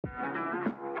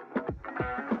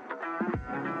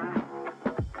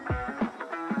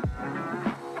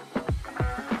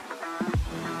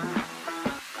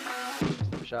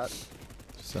shot.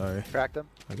 Sorry. Cracked him.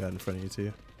 I got in front of you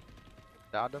too.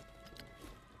 Downed him.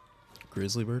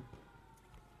 Grizzly bird.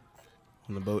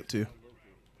 On the boat too.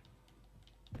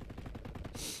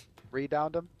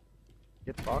 Re-downed him.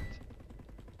 Get fucked.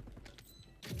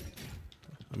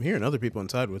 I'm hearing other people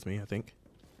inside with me, I think.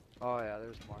 Oh yeah,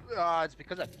 there's more. It's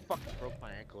because I fucking broke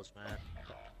my ankles, man.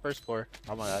 First floor.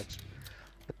 On my legs.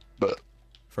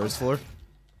 First floor?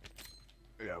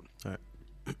 Yeah. Alright.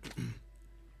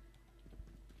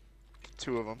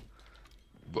 Two of them.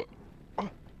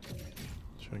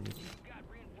 Trying to get...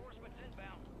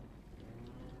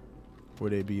 Where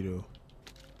they be though?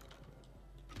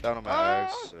 Down on my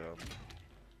legs. So.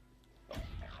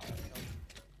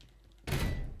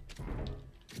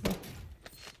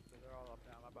 They're all up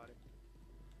now, my body.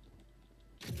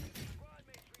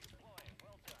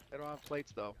 They don't have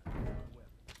plates though.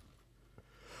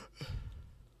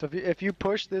 So if you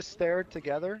push this stair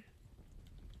together,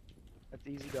 that's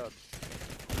easy dub.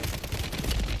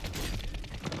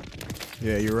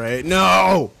 Yeah, you're right.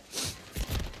 No!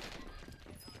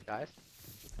 Guys,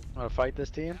 wanna fight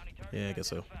this team? Yeah, I guess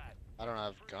so. I don't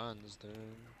have guns, dude.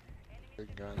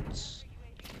 Big guns.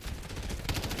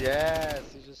 Yes,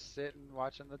 he's just sitting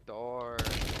watching the door.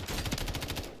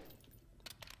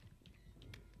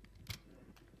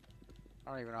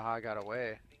 I don't even know how I got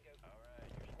away.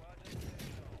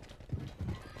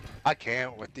 I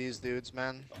can't with these dudes,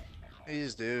 man.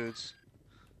 These dudes.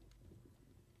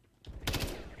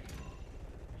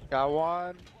 Got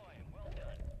one.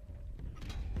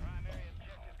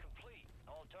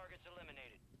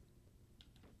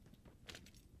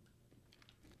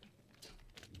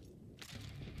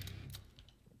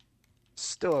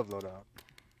 Still have loadout.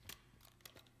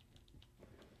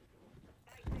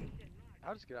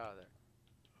 I'll just get out of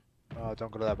there. Oh,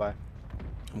 don't go to that buy.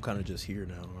 I'm kind of just here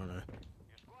now, aren't I?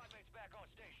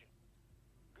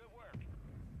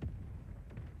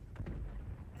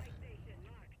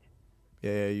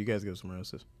 Yeah, you guys go somewhere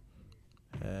else.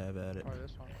 Have at it. Or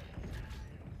this one.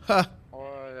 Ha!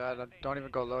 Or don't even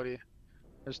go Lodi.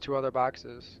 There's two other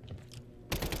boxes.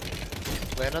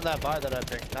 Land on that buy that I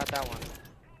picked, not that one.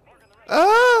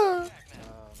 Ah!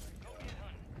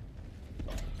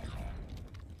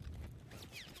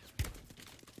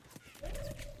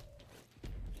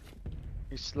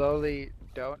 You slowly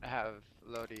don't have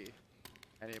Lodi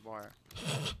anymore.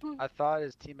 I thought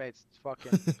his teammates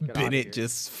fucking get out Bennett here.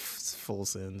 just full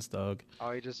sins, dog.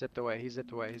 Oh, he just zipped away. He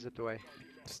zipped away. He zipped away.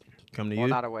 Come to Well, you.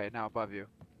 not away. Now above you.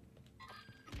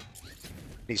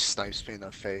 He snipes me in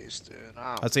the face, dude.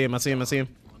 Ow. I see him. I see him. I see him.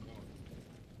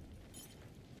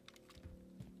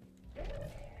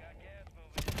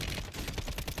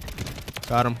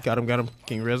 Got him. Got him. Got him.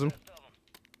 Can you res him?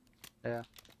 Yeah.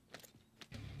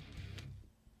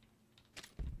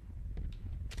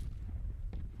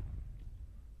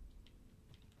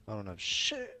 I don't have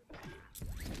shit.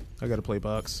 I got to play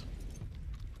box.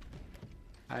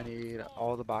 I need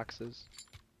all the boxes.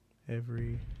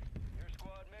 Every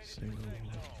single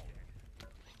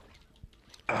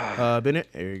one.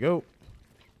 Bennett, there you go.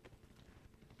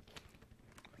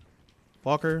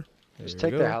 Walker, there Just you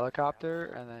take go. the helicopter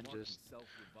and then just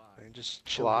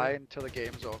Chill fly here. until the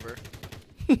game's over.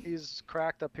 He's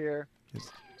cracked up here. Is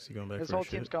he going back His for whole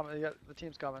his shit? team's coming. Yeah, the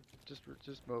team's coming. Just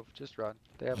move. Just run.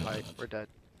 They have height. We're dead.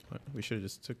 What? We should have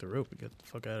just took the rope and get the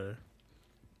fuck out of there.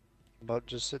 About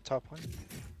just sit top lane.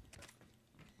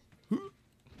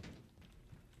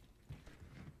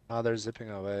 Oh, they're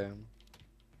zipping away.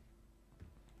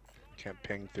 Can't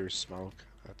ping through smoke.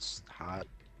 That's hot.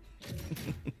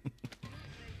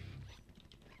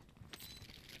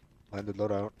 Landed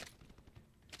loadout.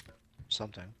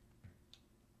 Something.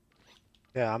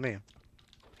 Yeah, I'm in.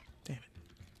 Damn it.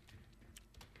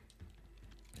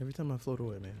 Every time I float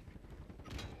away, man.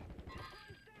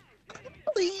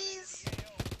 Please.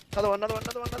 Another one, another one,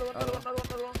 another one, another one, another one, another one,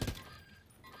 another one.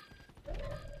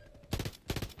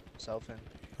 Self in.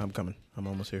 I'm coming. I'm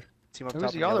almost here. Team up Who's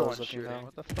top. the and other yellow's one looking shooting? down.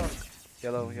 What the fuck?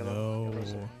 Yellow, yellow. No.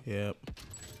 Yellow's looking. Yep.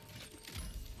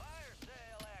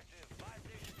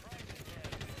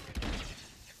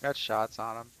 Got shots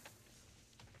on him.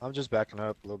 I'm just backing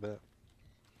up a little bit.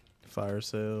 Fire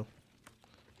sale.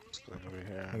 Just going over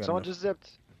here. I got Someone enough. just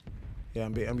zipped. Yeah,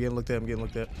 I'm getting looked at. I'm getting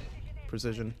looked at.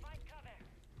 Precision.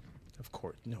 Of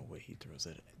course. No way he throws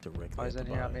it directly. Oh, he's at in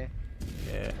the here on body.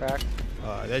 me. Yeah. Cracked.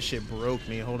 That shit broke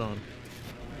me. Hold on.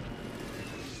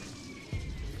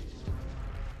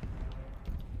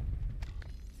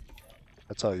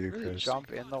 That's all you, Did he Chris.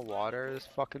 jump in the water, this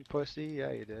fucking pussy?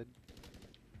 Yeah, you did.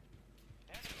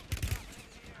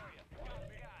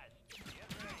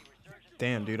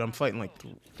 Damn, dude. I'm fighting like.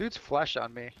 Dude's flesh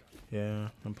on me. Yeah,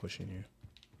 I'm pushing you.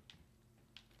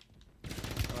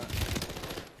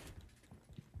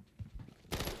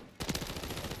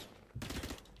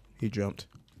 He jumped.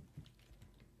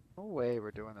 No way we're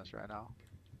doing this right now.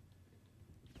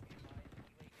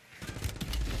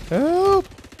 Help!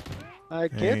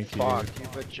 Get Thank you. fucked, you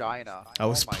vagina. I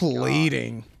was Oh my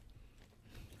pleading.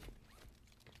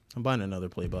 I'm buying another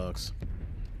play box.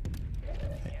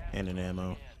 And an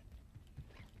ammo.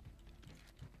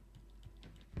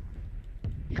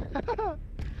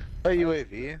 Hey,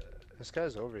 UAV. This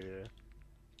guy's over here.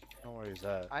 I don't know where he's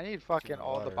at. I need fucking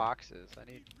all the Water. boxes. I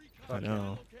need I fucking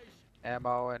know.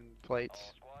 ammo and plates.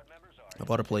 I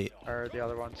bought a plate. Or the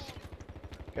other ones.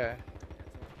 Okay.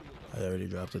 I already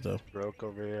dropped it though. Broke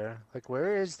over here. Like,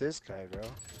 where is this guy, bro?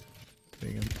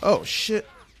 Oh shit!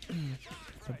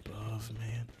 Above,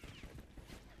 man.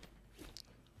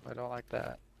 I don't like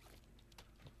that.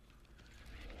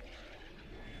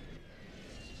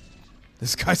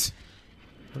 This guy's.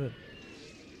 What a...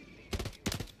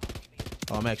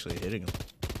 Oh, I'm actually hitting him.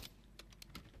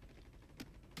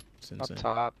 It's Up insane.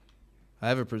 top. I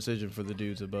have a precision for the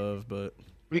dudes above, but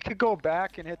We could go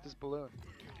back and hit this balloon.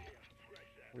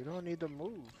 We don't need to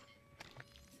move.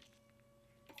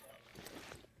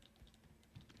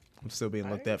 I'm still being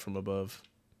looked at from above.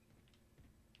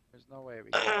 There's no way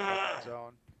we can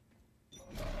zone.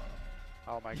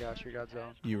 Oh my gosh, we got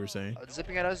zone. You were saying?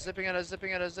 Zipping at us, zipping at us,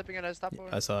 zipping at us, zipping at us. Stop.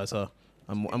 I saw.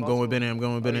 I'm going with Bennett. I'm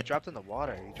going with He Bennett. dropped in the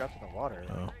water. He dropped in the water.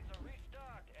 Oh.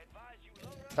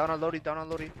 Down on Lodi, down on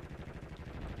Lodi.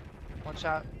 One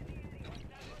shot.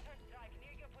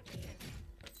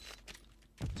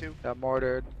 Two. Got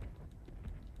mortared.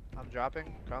 I'm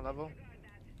dropping. Ground level.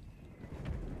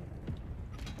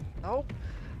 Nope.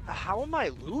 How am I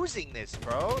losing this,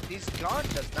 bro? These gun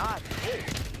does not hit.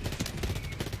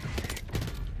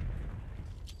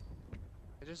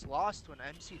 I just lost to an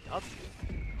MCW.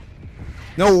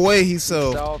 No way he's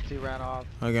so. Self, he ran off.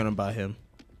 I'm gonna buy him.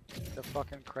 They're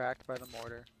fucking cracked by the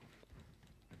mortar.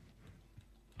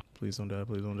 Please don't die.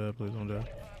 Please don't die. Please don't die.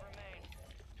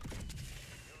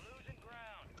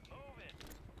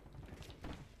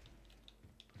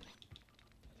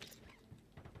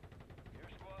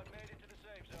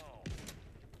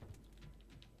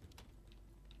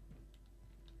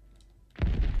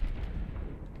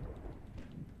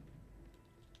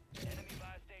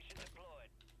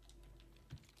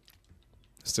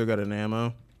 Still got an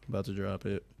ammo. About to drop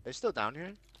it. They're still down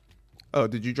here? Oh,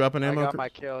 did you drop an I ammo? got my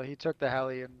kill. He took the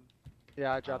heli and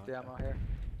yeah, I dropped the okay. ammo here.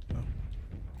 Oh.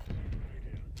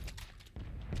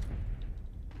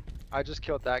 I just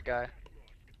killed that guy.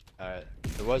 Alright.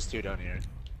 There was two down here.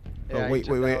 Oh, Yeah, he wait,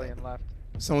 took wait, the wait. heli and left.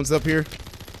 Someone's up here.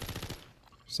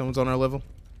 Someone's on our level.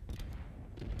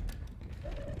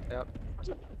 Yep.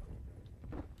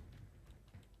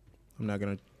 I'm not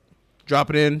gonna drop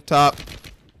it in. Top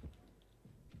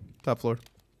floor.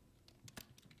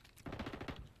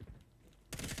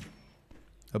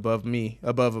 Above me.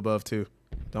 Above too.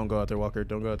 Don't go out there, Walker.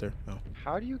 Don't go out there. No.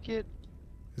 How do you get?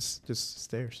 It's just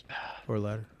stairs or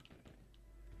ladder.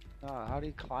 How do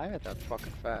you climb it that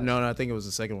fucking fast? No, I think it was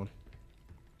the second one.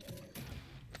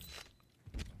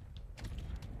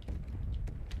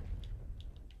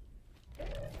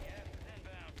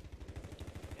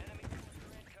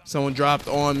 Someone dropped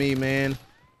on me, man.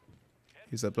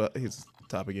 He's up. He's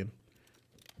top again.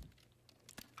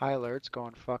 High alert's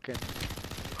going fucking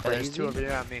There's crazy. two over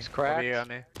here on me. He's cracked. Over here on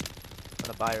me. I'm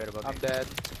gonna buy right above I'm me. dead.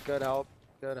 Good help.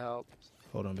 Good help.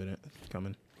 Hold on a minute.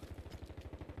 Coming.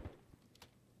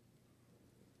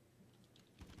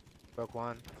 Broke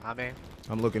one. On me.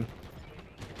 I'm looking.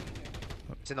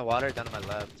 It's in the water down to my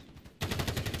left.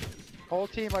 Whole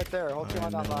team right there. Whole team I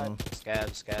on that know. line. Scav.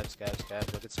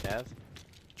 Look at Scav.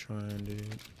 Trying,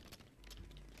 dude.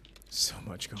 So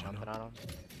much going Jumping on. on him.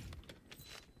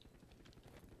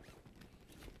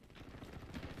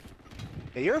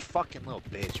 Yeah, you're a fucking little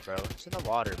bitch, bro. It's in the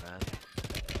water, man.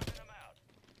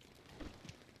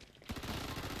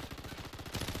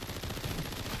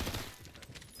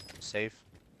 Safe.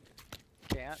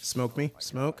 Can't. Smoke me. Oh my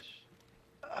Smoke.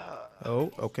 gosh.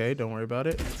 Oh, okay. Don't worry about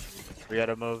it. We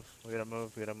gotta move. We gotta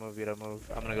move.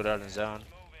 I'm gonna go down the zone.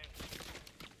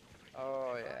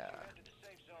 Oh yeah.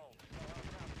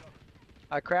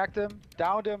 I cracked him.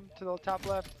 Downed him to the top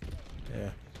left. Yeah.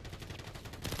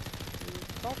 Dude,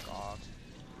 fuck off.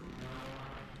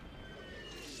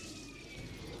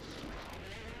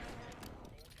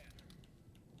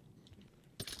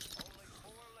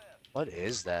 What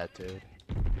is that, dude?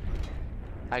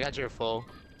 I got your full.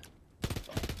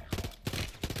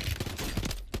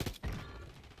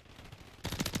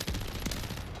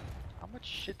 How much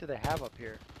shit do they have up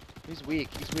here? He's weak.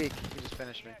 He's weak. He just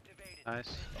finished me.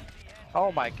 Nice.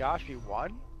 Oh my gosh, we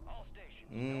won?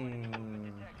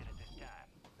 Mm.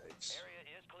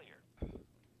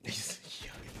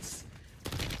 Yikes.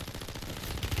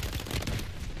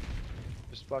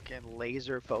 fucking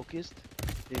laser focused.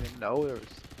 Didn't even know there was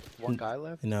one guy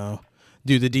left. No.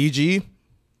 Dude, the DG.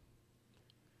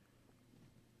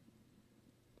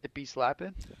 It be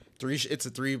slapping. It's a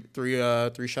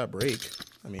three shot break.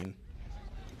 I mean.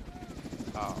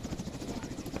 Oh.